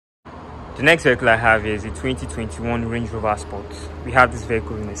The next vehicle I have here is a 2021 Range Rover Sport. We have this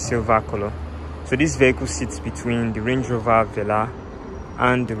vehicle in a silver color. So this vehicle sits between the Range Rover Velar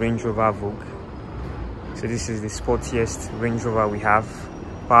and the Range Rover Vogue. So this is the sportiest Range Rover we have,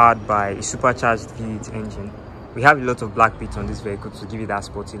 powered by a supercharged V8 engine. We have a lot of black bits on this vehicle to give it that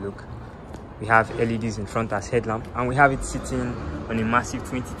sporty look. We have LEDs in front as headlamp, and we have it sitting on a massive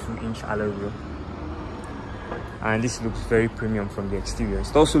 22-inch alloy wheel. And this looks very premium from the exterior.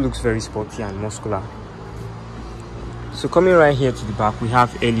 It also looks very sporty and muscular. So coming right here to the back, we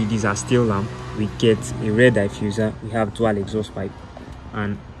have LEDs as tail lamp. We get a rear diffuser. We have dual exhaust pipe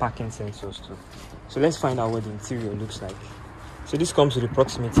and parking sensors too. So let's find out what the interior looks like. So this comes with a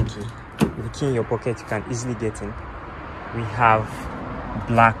proximity key. With the key in your pocket, you can easily get in. We have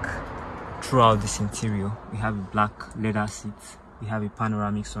black throughout this interior. We have a black leather seat. We have a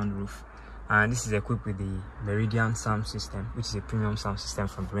panoramic sunroof. And this is equipped with the Meridian sound system, which is a premium sound system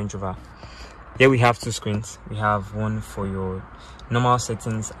from Range Rover. Here we have two screens. We have one for your normal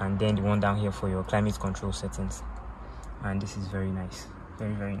settings and then the one down here for your climate control settings. And this is very nice.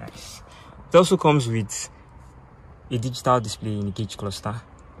 Very, very nice. It also comes with a digital display in the gauge cluster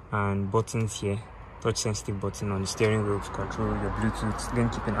and buttons here. Touch sensitive button on the steering wheel to control your Bluetooth, lane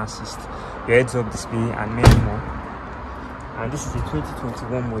keeping assist, your heads up display and many more. And this is a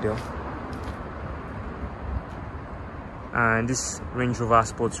 2021 model. And this Range Rover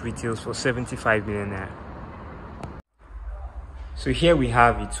Sports retails for 75 million naira. So here we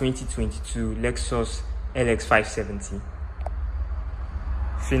have a 2022 Lexus LX 570,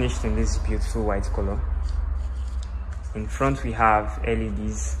 finished in this beautiful white color. In front we have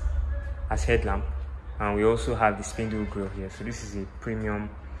LEDs as headlamp, and we also have the spindle grille here. So this is a premium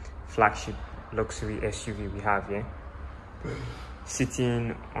flagship luxury SUV we have here,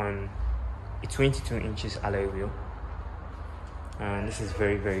 sitting on a 22 inches alloy wheel. And this is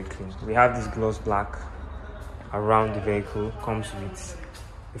very, very clean. We have this gloss black around the vehicle. Comes with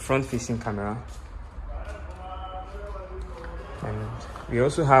a front facing camera, and we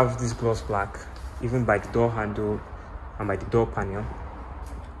also have this gloss black even by the door handle and by the door panel.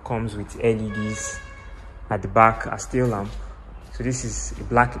 Comes with LEDs at the back as tail lamp. So this is a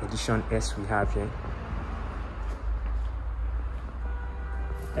black edition S we have here,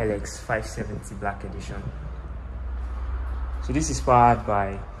 LX 570 black edition. So this is powered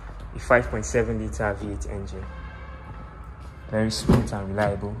by a 5.7 liter V8 engine. Very smooth and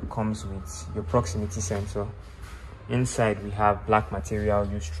reliable. Comes with your proximity sensor. Inside we have black material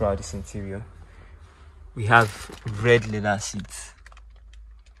used throughout this interior. We have red leather seats.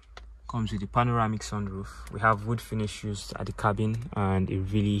 Comes with a panoramic sunroof. We have wood finish used at the cabin and a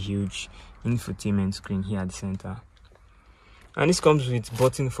really huge infotainment screen here at the center. And this comes with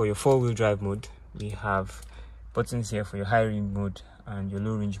button for your 4-wheel drive mode. We have buttons here for your high range mode and your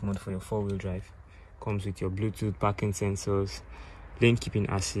low range mode for your 4-wheel drive. Comes with your Bluetooth, parking sensors, lane keeping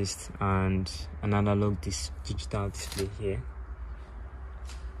assist and an analog digital display here.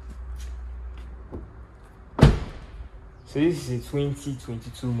 So this is a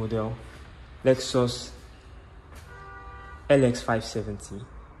 2022 model Lexus LX 570,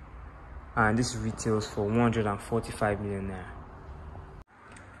 and this retails for 145 million naira.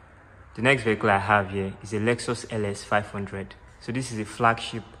 The next vehicle I have here is a Lexus LS 500. So this is a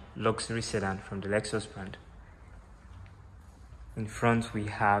flagship luxury sedan from the Lexus brand. In front we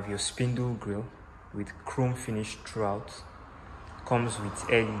have your spindle grille with chrome finish throughout. Comes with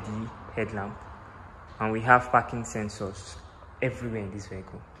LED headlamp, and we have parking sensors everywhere in this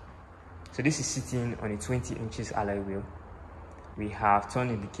vehicle. So this is sitting on a 20 inches alloy wheel. We have turn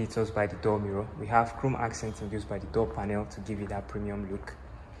indicators by the door mirror. We have chrome accents induced by the door panel to give it that premium look.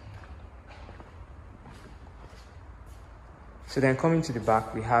 So then coming to the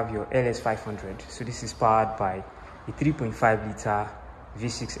back, we have your LS 500. So this is powered by a 3.5 liter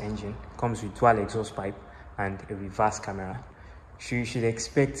V6 engine. Comes with dual exhaust pipe and a reverse camera. So you should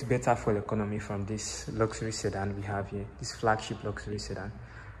expect better fuel economy from this luxury sedan we have here, this flagship luxury sedan.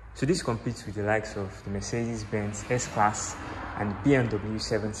 So this competes with the likes of the Mercedes-Benz S-Class and BMW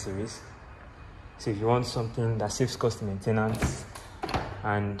 7 Series. So if you want something that saves cost in maintenance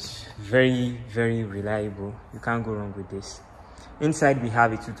and very, very reliable, you can't go wrong with this. Inside we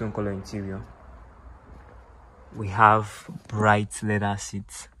have a two-tone color interior. We have bright leather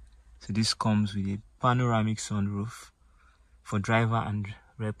seats. So this comes with a panoramic sunroof for driver and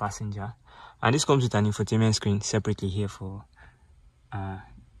rear passenger, and this comes with an infotainment screen separately here for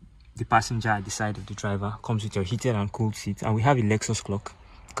the passenger at the side of the driver. Comes with your heated and cooled seats, and we have a Lexus clock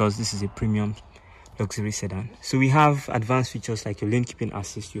because this is a premium luxury sedan. So we have advanced features like your lane keeping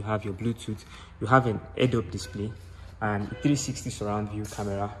assist, you have your Bluetooth, you have an head-up display and a 360 surround view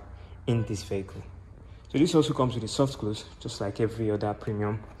camera, in this vehicle. So this also comes with a soft close, just like every other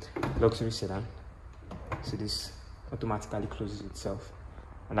premium luxury sedan. So this automatically closes itself,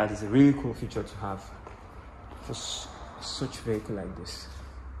 and that is a really cool feature to have for such a vehicle like this.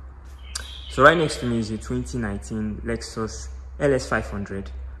 So right next to me is a 2019 Lexus LS500,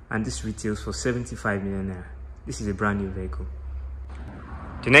 and this retails for 75 million naira. This is a brand new vehicle.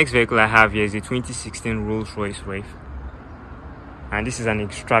 The next vehicle I have here is a 2016 Rolls-Royce Wraith, and this is an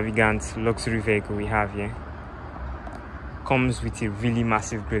extravagant luxury vehicle we have here. Comes with a really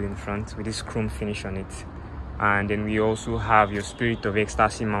massive grille in front with this chrome finish on it, and then we also have your Spirit of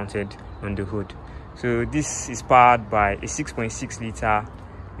Ecstasy mounted on the hood. So this is powered by a 6.6 liter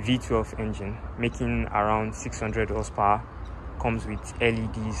V12 engine, making around 600 horsepower. Comes with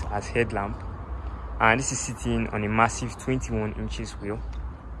LEDs as headlamp, and this is sitting on a massive 21 inches wheel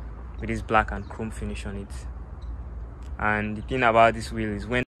with this black and chrome finish on it. And the thing about this wheel is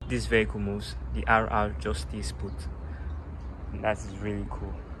when this vehicle moves, the RR just stays put. And that is really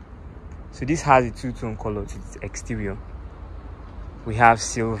cool. So this has a two-tone color to its exterior. We have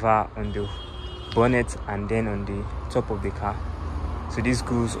silver on the bonnet and then on the top of the car. So this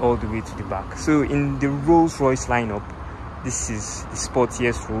goes all the way to the back. So in the Rolls-Royce lineup, this is the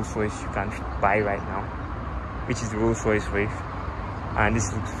sportiest Rolls-Royce you can buy right now, which is the Rolls-Royce Wraith. And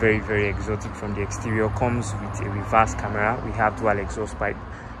this looks very, very exotic from the exterior. Comes with a reverse camera. We have dual exhaust pipe,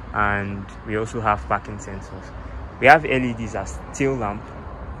 and we also have parking sensors. We have LEDs as tail lamp.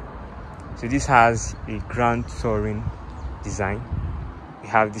 So this has a Grand Touring design. We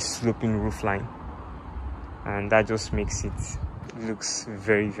have this sloping roof line, and that just makes it looks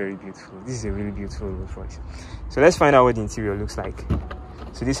very, very beautiful. This is a really beautiful Rolls-Royce. So let's find out what the interior looks like.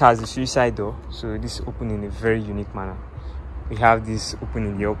 So this has a suicide door, so this opens in a very unique manner. We have this open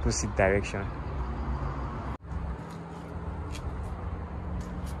in the opposite direction.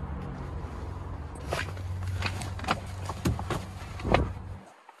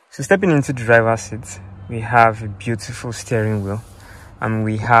 So stepping into the driver's seat, we have a beautiful steering wheel, and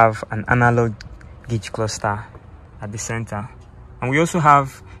we have an analog gauge cluster at the center. And we also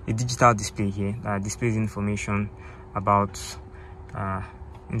have a digital display here that displays information about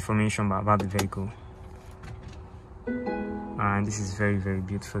the vehicle. And this is very, very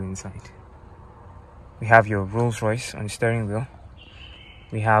beautiful inside. We have your Rolls-Royce on the steering wheel.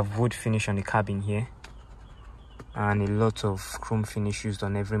 We have wood finish on the cabin here, and a lot of chrome finish used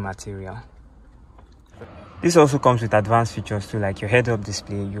on every material. This also comes with advanced features too, like your head-up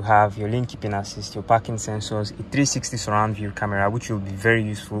display. You have your lane keeping assist, your parking sensors, a 360 surround view camera, which will be very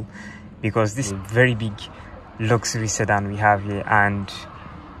useful because this is a very big luxury sedan we have here. And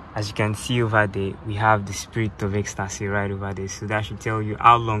as you can see over there, we have the Spirit of Ecstasy right over there. So that should tell you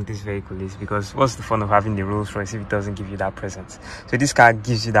how long this vehicle is, because what's the fun of having the Rolls-Royce if it doesn't give you that presence? So this car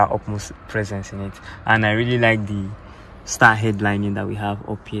gives you that utmost presence in it. And I really like the star headlining that we have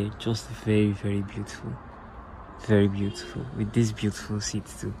up here. Just very, very beautiful. Very beautiful, with these beautiful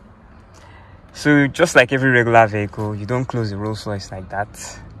seats too. So just like every regular vehicle, you don't close the Rolls-Royce like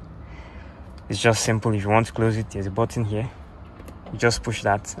that. It's just simple. If you want to close it, there's a button here. You just push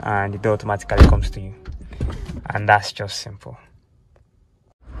that and the door automatically comes to you, and that's just simple.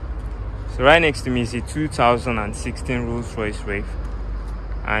 So right next to me is a 2016 Rolls-Royce Wraith,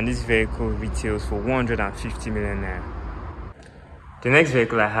 and this vehicle retails for 150 million naira. The next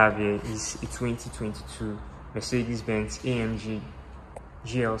vehicle I have here is a 2022 Mercedes-Benz AMG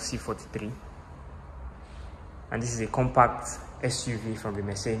GLC 43, and this is a compact SUV from the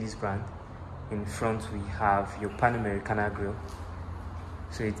Mercedes brand. In front we have your Panamericana grille,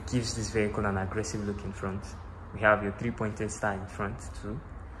 so it gives this vehicle an aggressive look in front. We have your 3-pointed star in front too,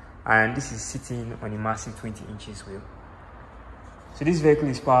 and this is sitting on a massive 20 inches wheel. So this vehicle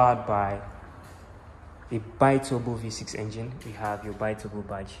is powered by a bi-turbo V6 engine. We have your bi-turbo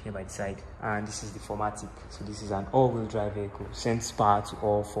badge here by the side, and this is the 4MATIC. So this is an all-wheel drive vehicle, sends power to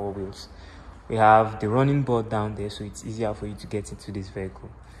all 4 wheels. We have the running board down there, so it's easier for you to get into this vehicle.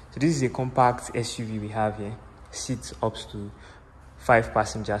 So this is a compact SUV we have here. Seats up to 5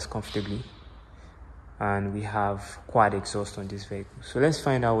 passengers comfortably, and we have quad exhaust on this vehicle. So let's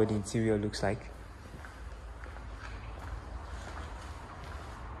find out what the interior looks like.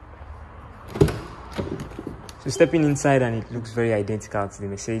 So stepping inside, and it looks very identical to the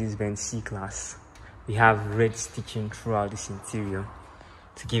Mercedes-Benz C-Class. We have red stitching throughout this interior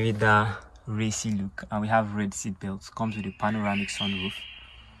to give it that racy look, and we have red seat belts. Comes with a panoramic sunroof,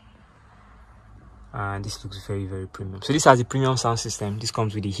 and this looks very, very premium. So this has a premium sound system. This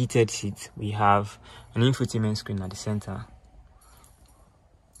comes with a heated seat. We have an infotainment screen at the center.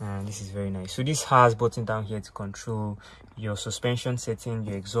 and this is very nice. So this has button down here to control your suspension setting,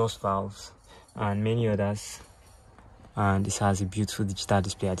 your exhaust valves, and many others. And this has a beautiful digital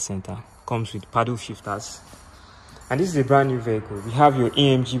display at the center. Comes with paddle shifters, and this is a brand new vehicle. We have your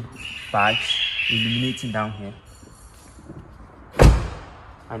AMG badge illuminating down here,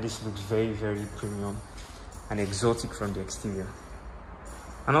 and this looks very, very premium and exotic from the exterior,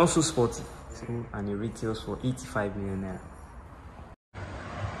 and also sporty. And it retails for 85 million naira.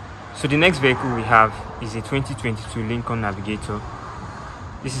 So the next vehicle we have is a 2022 Lincoln Navigator.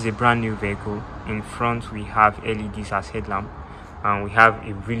 This is a brand new vehicle. In front we have LEDs as headlamp, and we have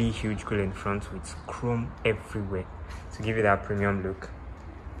a really huge grille in front with chrome everywhere to give it that premium look.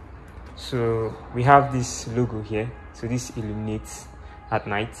 So we have this logo here, so this illuminates at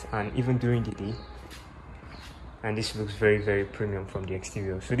night and even during the day, and this looks very, very premium from the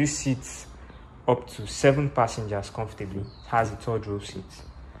exterior. So this seats up to 7 passengers comfortably. It has a third row seat,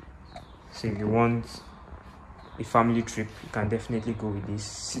 so if you want a family trip, you can definitely go with this,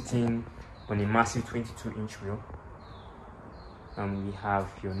 sitting on a massive 22-inch wheel. And we have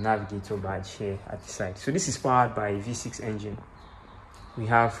your Navigator badge here at the side. So this is powered by a V6 engine. We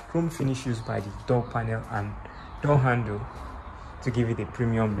have chrome finish used by the door panel and door handle to give it a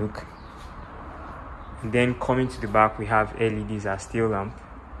premium look. And then coming to the back, we have LEDs as tail lamp.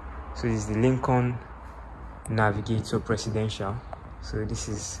 So this is the Lincoln Navigator Presidential. So this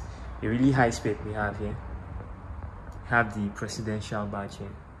is a really high spec we have here. We have the Presidential badge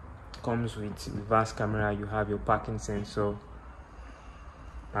here. Comes with reverse camera, you have your parking sensor,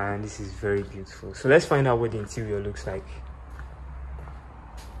 and this is very beautiful. So let's find out what the interior looks like.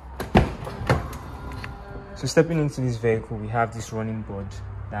 So stepping into this vehicle, we have this running board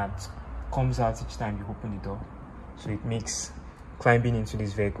that comes out each time you open the door, so it makes climbing into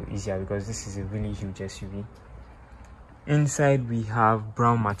this vehicle easier because this is a really huge SUV. Inside we have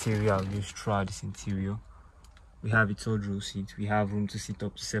brown material used throughout this interior. We have a third row seat. We have room to sit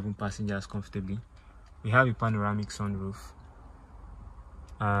up to 7 passengers comfortably. We have a panoramic sunroof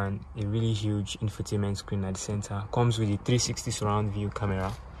and a really huge infotainment screen at the center. Comes with a 360 surround view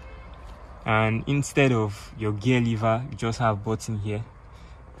camera, and instead of your gear lever, you just have a button here,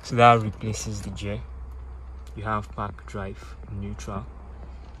 so that replaces the gear. You have park, drive, neutral.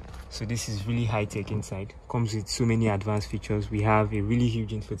 So this is really high-tech inside. Comes with so many advanced features. We have a really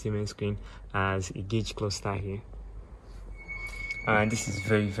huge infotainment screen as a gauge cluster here, and this is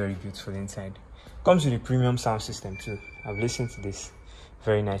very, very beautiful inside. Comes with a premium sound system too. I've listened to this.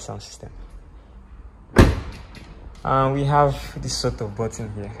 Very nice sound system. And we have this sort of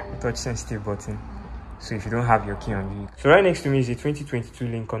button here, touch sensitive button, so if you don't have your key on you. So right next to me is a 2022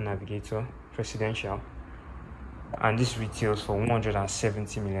 Lincoln Navigator Presidential, and this retails for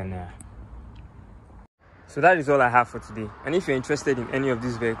 170 million naira. So that is all I have for today, and if you're interested in any of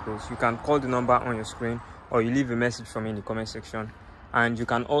these vehicles, you can call the number on your screen or you leave a message for me in the comment section, and you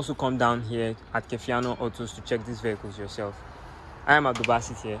can also come down here at Kefiano Autos to check these vehicles yourself. I am Abdul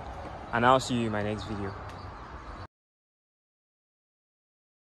Basit here, and I'll see you in my next video.